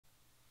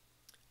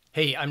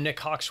Hey, I'm Nick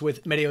Hawks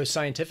with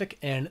MetSci,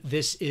 and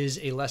this is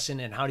a lesson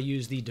in how to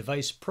use the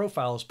device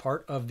profiles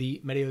part of the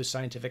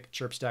MetSci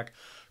Chirpstack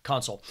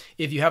console.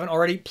 If you haven't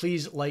already,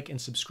 please like and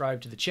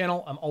subscribe to the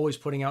channel. I'm always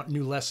putting out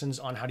new lessons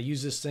on how to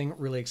use this thing.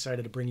 Really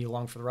excited to bring you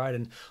along for the ride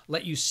and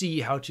let you see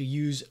how to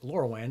use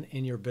LoRaWAN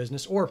in your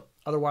business or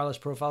other wireless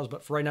profiles.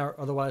 But for right now,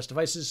 other wireless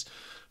devices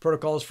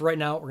protocols. For right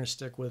now, we're going to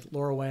stick with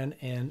LoRaWAN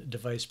and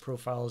device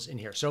profiles in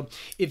here. So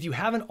if you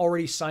haven't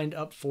already signed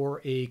up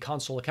for a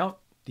console account,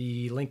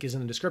 the link is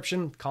in the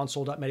description,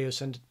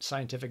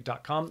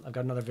 console.metoscientific.com. I've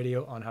got another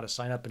video on how to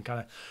sign up and kind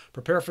of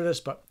prepare for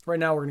this, but right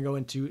now we're going to go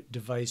into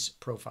device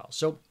profiles.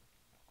 So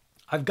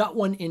I've got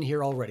one in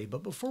here already,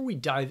 but before we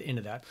dive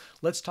into that,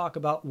 let's talk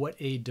about what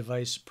a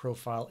device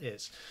profile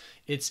is.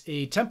 It's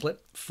a template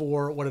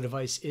for what a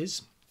device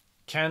is,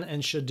 can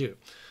and should do.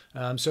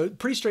 So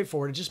pretty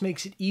straightforward. It just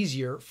makes it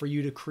easier for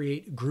you to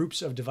create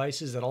groups of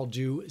devices that all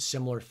do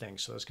similar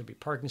things. So this could be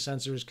parking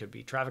sensors, could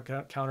be traffic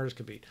counters,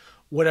 could be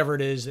whatever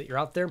it is that you're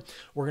out there.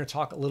 We're going to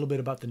talk a little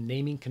bit about the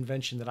naming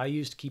convention that I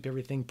use to keep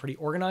everything pretty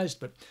organized,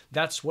 but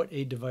that's what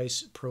a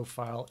device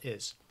profile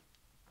is.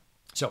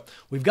 So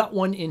we've got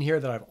one in here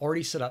that I've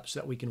already set up so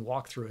that we can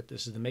walk through it.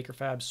 This is the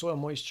MakerFabs Soil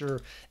Moisture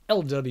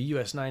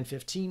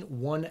US915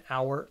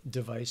 1-hour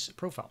device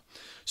profile.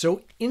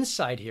 So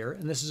inside here,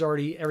 and this is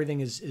already,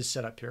 everything is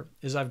set up here,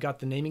 is I've got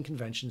the naming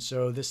convention.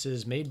 So this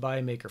is made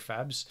by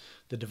MakerFabs.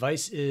 The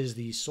device is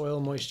the Soil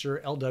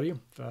Moisture LW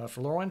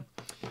for LoRaWAN.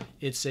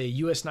 It's a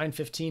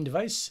US915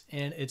 device,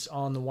 and it's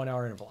on the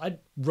 1-hour interval. I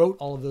wrote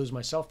all of those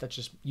myself. That's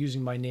just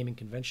using my naming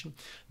convention.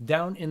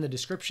 Down in the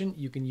description,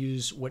 you can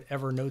use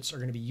whatever notes are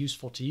going to be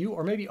useful to you,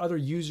 or maybe other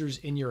users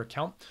in your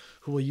account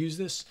who will use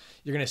this.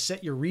 You're going to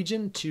set your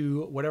region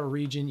to whatever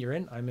region you're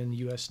in. I'm in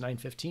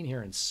US915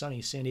 here in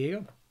sunny San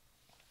Diego,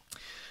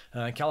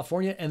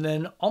 California, and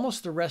then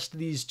almost the rest of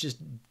these just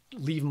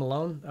leave them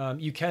alone.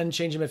 You can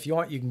change them if you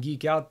want. You can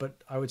geek out,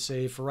 but I would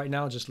say for right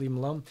now, just leave them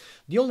alone.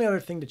 The only other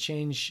thing to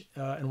change,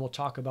 and we'll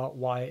talk about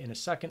why in a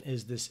second,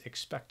 is this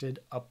expected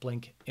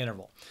uplink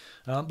interval.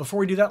 Before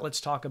we do that, let's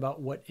talk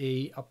about what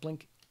a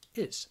uplink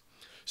is.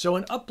 So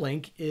an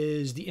uplink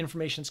is the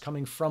information that's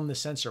coming from the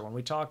sensor. When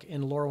we talk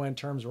in LoRaWAN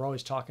terms, we're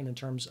always talking in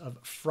terms of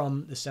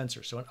from the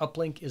sensor. So an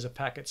uplink is a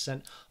packet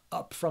sent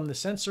up from the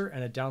sensor,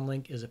 and a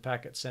downlink is a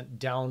packet sent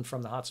down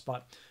from the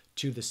hotspot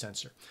to the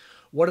sensor.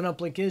 What an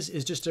uplink is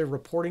just a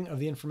reporting of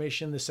the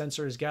information the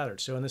sensor has gathered.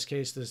 So in this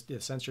case,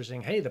 the sensor is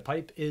saying, hey, the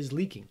pipe is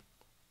leaking.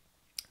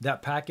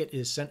 That packet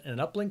is sent in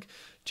an uplink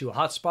to a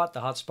hotspot.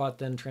 The hotspot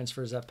then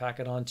transfers that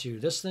packet onto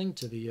this thing,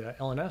 to the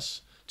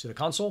LNS, to the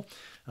console.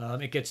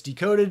 It gets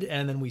decoded,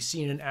 and then we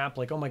see in an app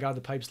like, oh my God,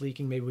 the pipe's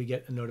leaking. Maybe we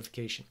get a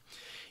notification.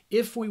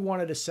 If we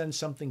wanted to send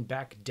something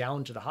back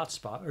down to the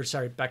hotspot, or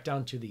sorry, back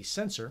down to the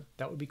sensor,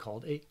 that would be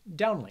called a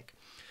downlink.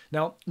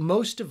 Now,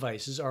 most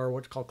devices are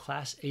what's called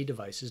Class A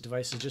devices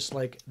just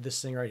like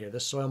this thing right here,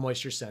 this soil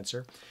moisture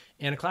sensor.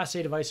 And a Class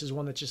A device is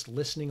one that's just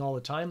listening all the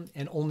time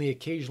and only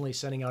occasionally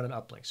sending out an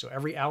uplink. So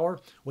every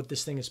hour, what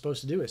this thing is supposed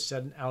to do is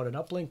send out an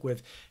uplink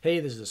with, hey,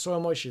 this is the soil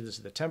moisture, this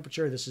is the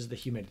temperature, this is the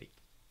humidity.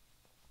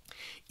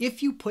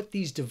 If you put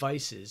these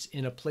devices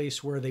in a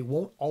place where they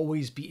won't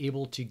always be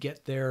able to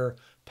get their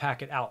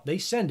packet out, they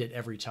send it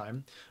every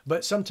time,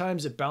 but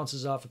sometimes it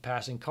bounces off a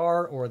passing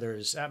car, or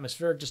there's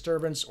atmospheric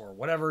disturbance, or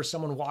whatever,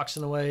 someone walks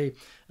in the way,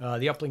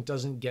 the uplink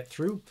doesn't get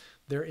through.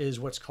 There is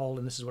what's called,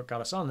 and this is what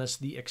got us on this,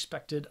 the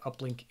expected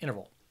uplink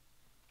interval,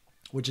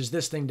 which is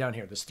this thing down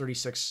here, this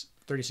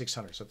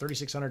 3600. So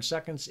 3600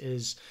 seconds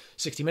is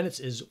 60 minutes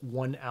is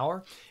 1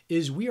 hour,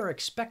 is we are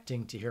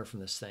expecting to hear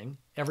from this thing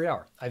every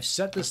hour. I've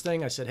set this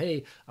thing. I said,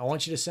 hey, I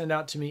want you to send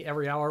out to me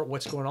every hour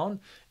what's going on.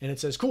 And it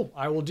says, cool,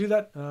 I will do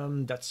that.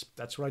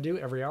 That's what I do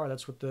every hour.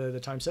 That's what the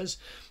time says.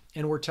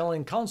 And we're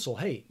telling console,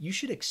 hey, you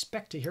should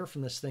expect to hear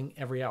from this thing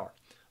every hour.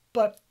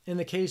 But in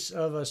the case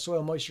of a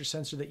soil moisture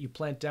sensor that you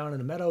plant down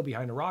in a meadow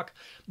behind a rock,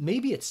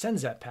 maybe it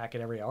sends that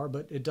packet every hour,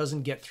 but it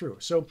doesn't get through.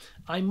 So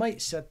I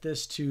might set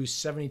this to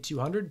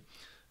 7200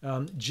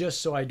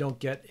 just so I don't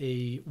get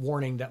a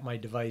warning that my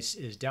device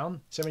is down.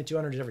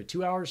 7200 is every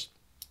 2 hours.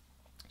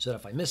 So that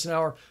if I miss an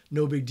hour,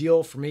 no big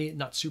deal for me.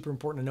 Not super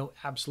important to know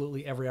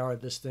absolutely every hour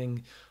this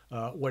thing,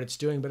 what it's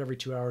doing, but every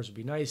 2 hours would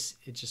be nice.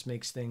 It just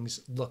makes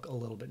things look a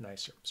little bit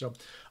nicer. So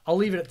I'll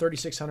leave it at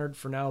 3600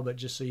 for now, but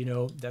just so you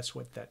know, that's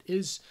what that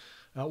is.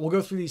 We'll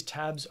go through these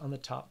tabs on the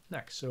top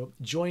next. So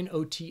join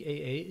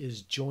OTAA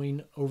is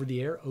join over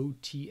the air,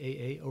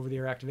 OTAA, over the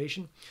air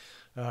activation.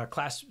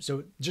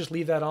 So just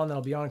leave that on,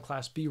 that'll be on.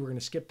 Class B, we're going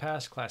to skip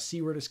past. Class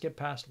C, we're going to skip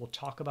past. We'll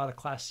talk about a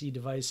Class C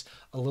device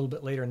a little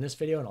bit later in this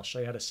video, and I'll show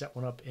you how to set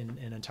one up in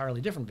an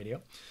entirely different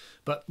video.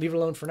 But leave it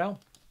alone for now.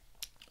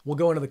 We'll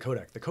go into the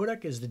codec. The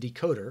codec is the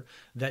decoder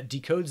that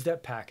decodes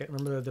that packet.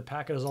 Remember, the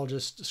packet is all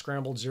just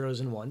scrambled zeros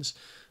and ones.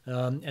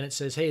 And it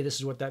says, hey, this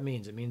is what that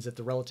means. It means that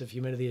the relative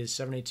humidity is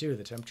 72,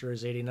 the temperature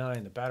is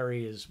 89, the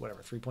battery is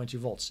whatever, 3.2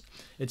 volts,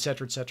 et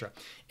cetera, et cetera.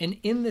 And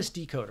in this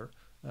decoder,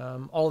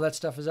 all of that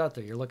stuff is out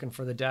there. You're looking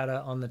for the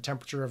data on the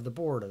temperature of the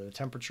board, or the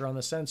temperature on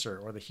the sensor,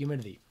 or the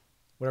humidity,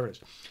 whatever it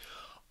is.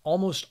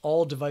 Almost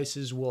all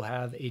devices will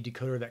have a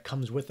decoder that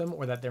comes with them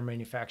or that their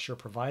manufacturer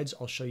provides.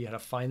 I'll show you how to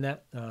find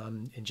that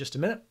in just a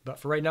minute. But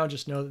for right now,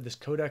 just know that this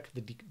codec,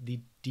 the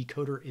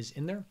decoder is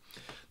in there.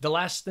 The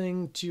last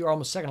thing or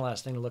almost second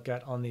last thing to look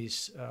at on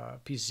these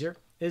pieces here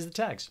is the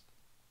tags.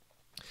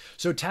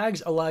 So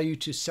tags allow you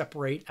to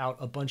separate out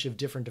a bunch of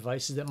different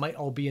devices that might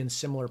all be in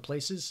similar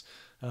places.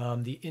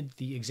 The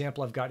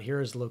example I've got here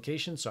is the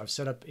location. So I've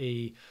set up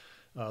a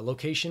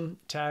location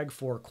tag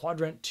for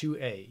quadrant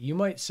 2A. You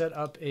might set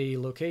up a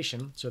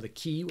location, so the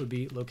key would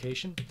be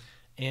location,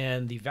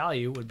 and the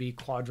value would be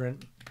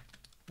quadrant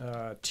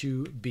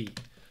 2B.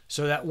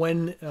 So that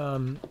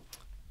when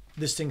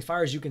this thing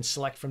fires, you can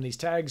select from these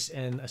tags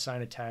and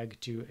assign a tag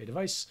to a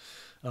device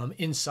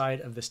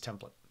inside of this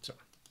template. So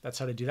that's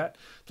how to do that.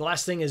 The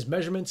last thing is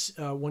measurements.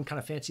 One kind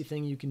of fancy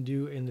thing you can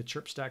do in the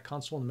Chirpstack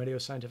console, in the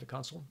Meteo Scientific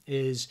console,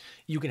 is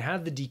you can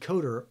have the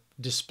decoder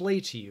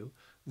display to you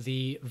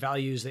the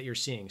values that you're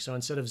seeing. So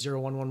instead of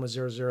 011 with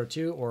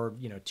 002 or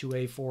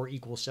 2A4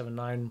 equals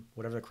 79,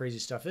 whatever the crazy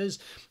stuff is,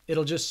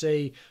 it'll just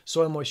say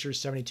soil moisture is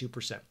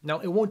 72%. Now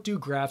it won't do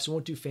graphs, it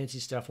won't do fancy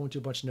stuff, it won't do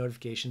a bunch of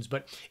notifications,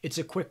 but it's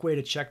a quick way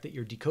to check that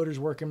your decoder's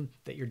working,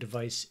 that your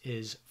device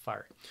is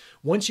firing.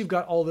 Once you've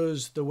got all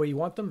those the way you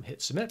want them,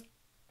 hit submit,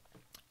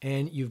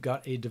 and you've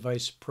got a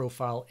device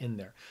profile in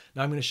there.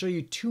 Now I'm going to show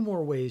you two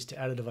more ways to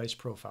add a device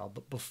profile,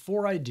 but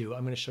before I do,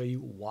 I'm going to show you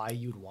why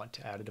you'd want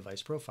to add a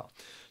device profile.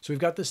 So we've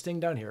got this thing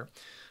down here.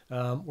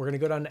 We're going to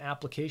go down to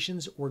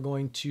applications. We're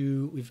going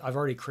to, I've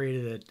already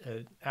created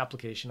an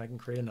application. I can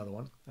create another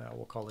one.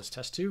 We'll call this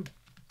test 2.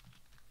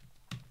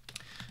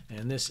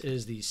 And this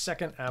is the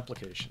second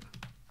application.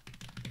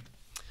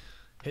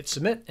 Hit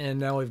submit, and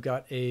now we've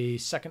got a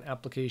second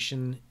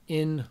application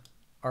in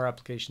our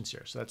applications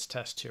here. So that's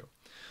test 2.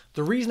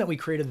 The reason that we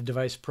created the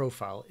device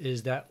profile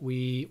is that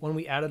when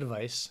we add a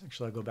device,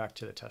 actually I'll go back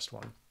to the test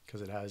one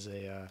because it has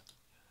a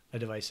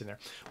device in there.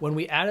 When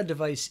we add a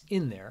device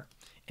in there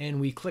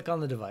and we click on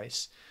the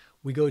device,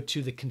 we go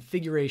to the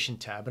configuration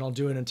tab, and I'll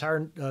do an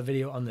entire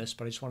video on this,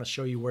 but I just want to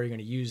show you where you're going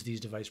to use these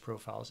device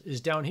profiles.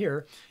 Is down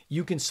here,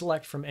 you can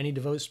select from any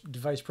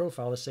device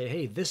profile to say,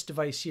 hey, this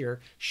device here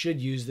should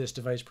use this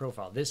device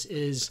profile. This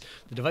is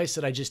the device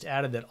that I just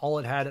added that all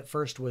it had at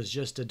first was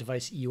just a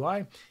device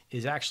EUI,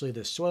 is actually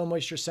the soil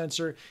moisture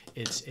sensor.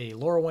 It's a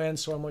LoRaWAN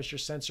soil moisture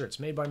sensor. It's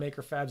made by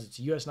MakerFabs. It's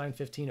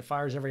US915. It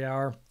fires every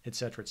hour,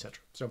 etc.,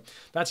 etc. So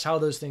that's how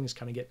those things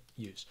kind of get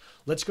used.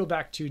 Let's go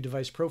back to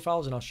device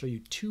profiles, and I'll show you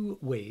two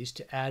ways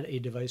to add a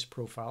device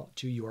profile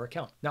to your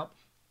account. Now,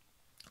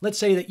 let's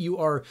say that you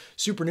are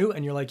super new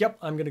and you're like, yep,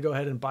 I'm going to go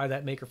ahead and buy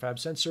that MakerFabs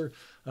sensor,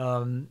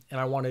 and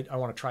I want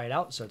to try it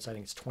out. So I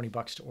think it's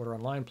 $20 to order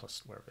online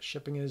plus whatever the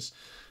shipping is.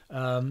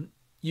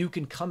 You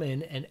can come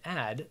in and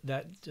add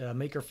that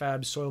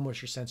MakerFabs soil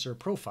moisture sensor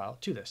profile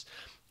to this.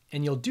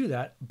 And you'll do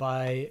that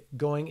by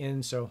going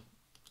in. So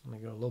let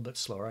me go a little bit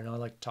slower. I know I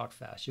like to talk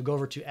fast. You'll go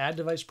over to add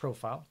device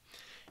profile.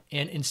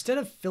 And instead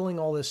of filling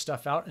all this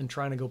stuff out and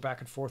trying to go back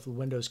and forth with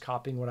Windows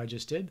copying what I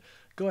just did,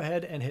 go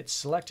ahead and hit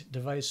select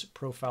device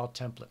profile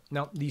template.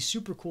 Now, the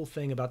super cool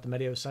thing about the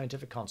Meteo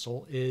Scientific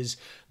console is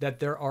that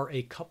there are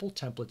a couple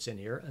templates in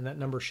here, and that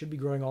number should be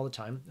growing all the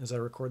time. As I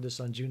record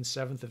this on June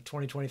 7th of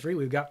 2023,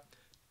 we've got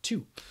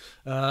 2.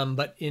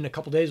 But in a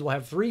couple days, we'll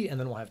have 3, and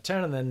then we'll have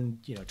 10, and then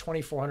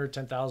 2,400,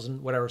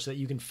 10,000, whatever, so that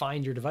you can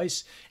find your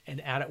device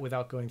and add it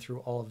without going through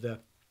all of the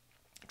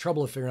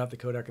trouble of figuring out the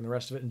codec and the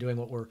rest of it and doing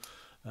what we're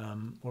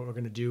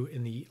going to do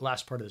in the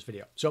last part of this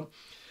video. So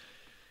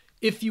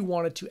if you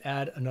wanted to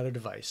add another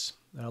device,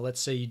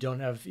 let's say you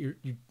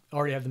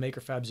already have the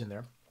MakerFabs in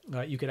there,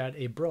 you could add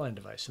a Browan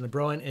device. And the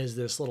Browan is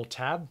this little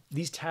tab.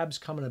 These tabs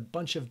come in a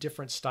bunch of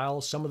different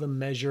styles. Some of them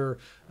measure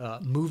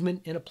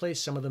movement in a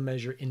place. Some of them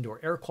measure indoor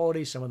air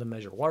quality. Some of them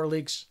measure water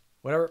leaks,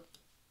 whatever.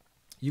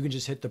 You can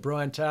just hit the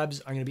Browan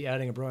tabs. I'm going to be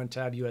adding a Browan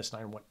Tab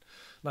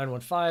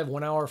US915,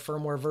 1 hour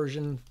firmware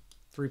version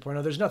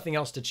 3.0. There's nothing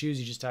else to choose.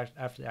 You just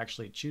have to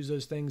actually choose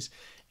those things.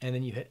 And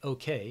then you hit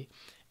OK.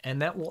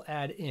 And that will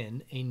add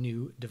in a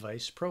new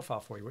device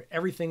profile for you where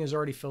everything is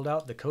already filled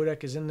out. The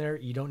codec is in there.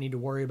 You don't need to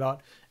worry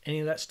about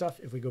any of that stuff.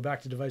 If we go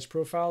back to device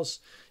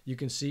profiles, you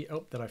can see,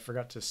 oh, that I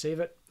forgot to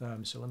save it.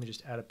 So let me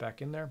just add it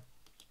back in there.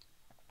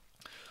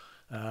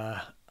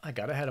 I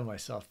got ahead of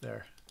myself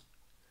there.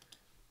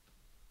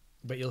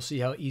 But you'll see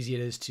how easy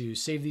it is to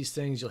save these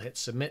things. You'll hit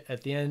submit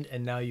at the end,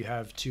 and now you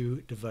have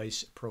 2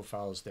 device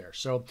profiles there.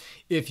 So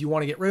if you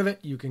want to get rid of it,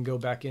 you can go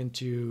back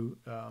into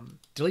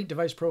delete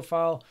device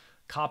profile,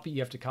 copy.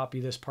 You have to copy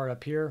this part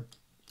up here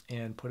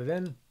and put it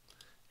in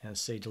and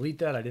say delete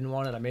that. I didn't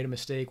want it. I made a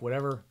mistake,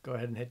 whatever. Go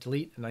ahead and hit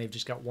delete, and now you've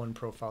just got 1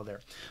 profile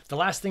there. The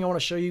last thing I want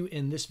to show you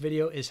in this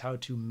video is how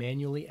to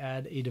manually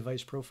add a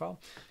device profile.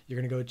 You're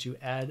going to go to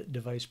add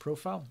device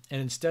profile, and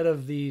instead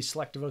of the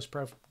select device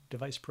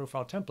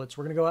profile templates,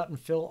 we're going to go out and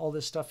fill all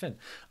this stuff in.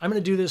 I'm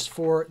going to do this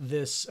for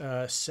this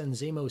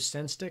Senzemo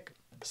Senstick,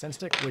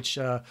 which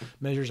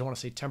measures, I want to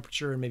say,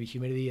 temperature and maybe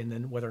humidity, and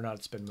then whether or not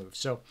it's been moved.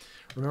 So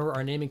remember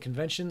our naming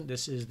convention.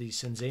 This is the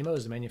Senzemo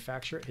is the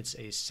manufacturer. It's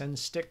a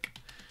Senstick,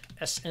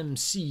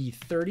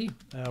 SMC30.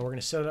 We're going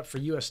to set it up for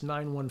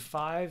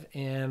US915,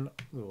 and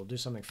we'll do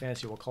something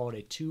fancy. We'll call it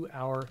a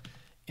 2-hour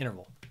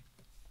interval.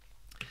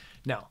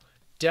 Now,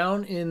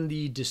 down in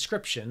the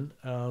description,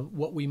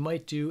 what we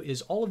might do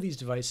is all of these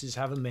devices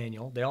have a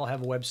manual. They all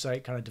have a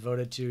website kind of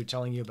devoted to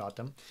telling you about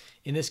them.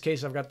 In this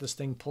case, I've got this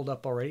thing pulled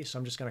up already, so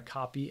I'm just going to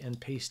copy and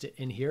paste it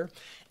in here.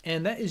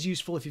 And that is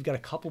useful if you've got a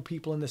couple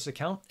people in this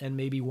account and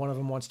maybe one of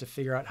them wants to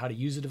figure out how to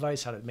use a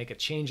device, how to make a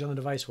change on the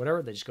device,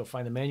 whatever. They just go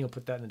find the manual,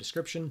 put that in the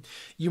description.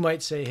 You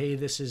might say, hey,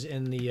 this is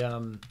in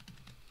the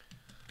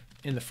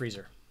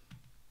freezer.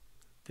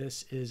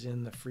 This is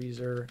in the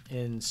freezer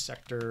in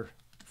sector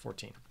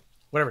 14.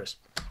 Whatever it is.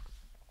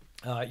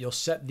 You'll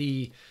set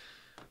the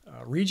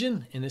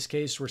region. In this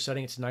case, we're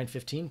setting it to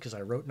 915 because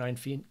I wrote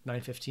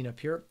 915 up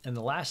here. And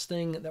the last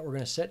thing that we're going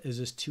to set is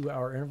this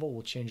 2-hour interval.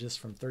 We'll change this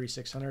from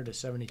 3600 to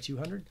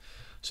 7200.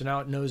 So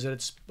now it knows that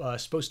it's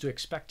supposed to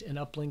expect an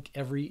uplink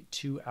every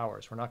 2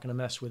 hours. We're not going to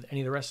mess with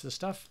any of the rest of the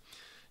stuff.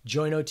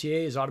 Join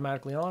OTA is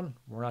automatically on.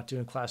 We're not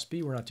doing Class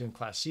B. We're not doing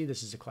Class C.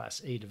 This is a Class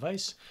A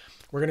device.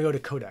 We're going to go to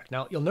codec.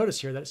 Now, you'll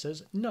notice here that it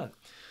says none.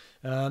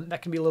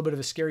 That can be a little bit of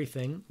a scary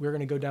thing. We're going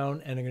to go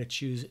down and I'm going to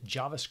choose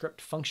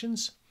JavaScript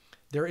functions.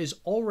 There is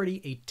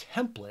already a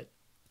template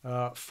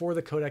for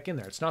the codec in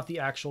there. It's not the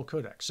actual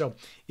codec. So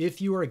if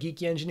you are a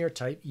geeky engineer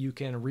type, you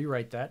can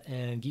rewrite that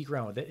and geek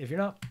around with it. If you're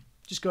not,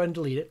 just go ahead and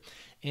delete it.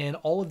 And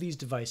all of these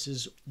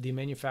devices, the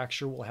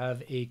manufacturer will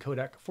have a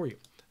codec for you.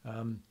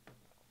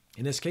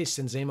 In this case,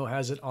 Senzemo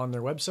has it on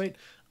their website.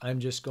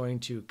 I'm just going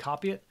to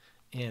copy it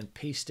and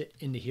paste it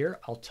into here.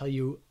 I'll tell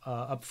you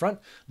up front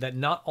that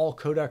not all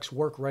codecs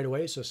work right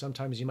away, so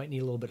sometimes you might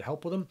need a little bit of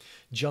help with them.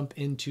 Jump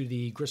into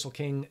the Gristle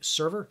King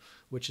server,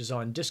 which is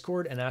on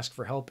Discord, and ask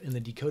for help in the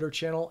decoder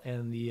channel,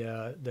 and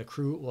the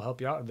crew will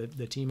help you out.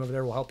 The team over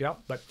there will help you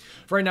out. But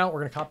for right now, we're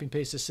going to copy and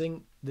paste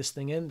this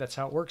thing in. That's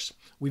how it works.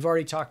 We've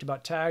already talked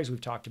about tags.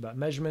 We've talked about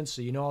measurements,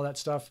 so you know all that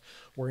stuff.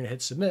 We're going to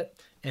hit submit,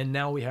 and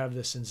now we have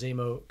the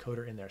Senzemo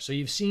coder in there. So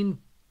you've seen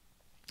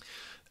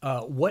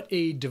what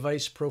a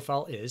device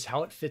profile is,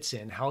 how it fits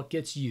in, how it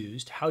gets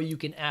used, how you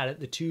can add it,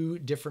 the two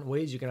different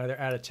ways. You can either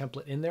add a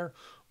template in there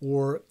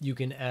or you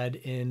can add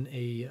in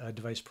a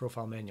device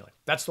profile manually.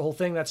 That's the whole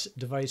thing. That's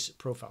device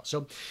profile.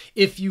 So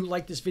if you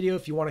like this video,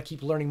 if you want to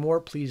keep learning more,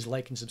 please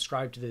like and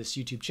subscribe to this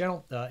YouTube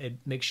channel. It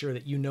makes sure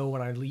that you know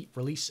when I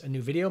release a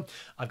new video.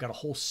 I've got a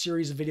whole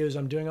series of videos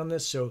I'm doing on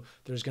this. So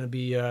there's going to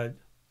be I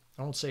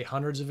won't say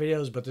hundreds of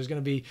videos, but there's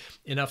going to be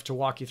enough to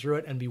walk you through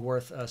it and be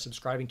worth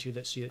subscribing to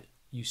that, so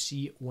you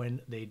see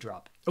when they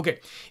drop.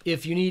 Okay,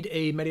 if you need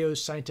a Meteos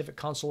Scientific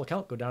Console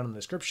account, go down in the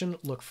description,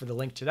 look for the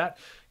link to that.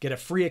 Get a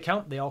free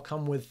account. They all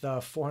come with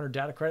 400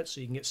 data credits,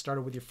 so you can get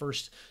started with your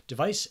first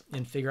device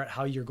and figure out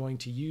how you're going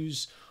to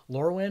use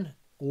LoRaWAN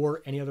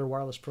or any other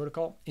wireless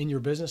protocol in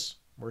your business.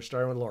 We're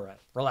starting with LoRaWAN.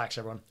 Relax,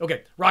 everyone.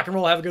 Okay, rock and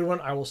roll. Have a good one.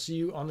 I will see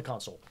you on the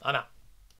console. I'm out.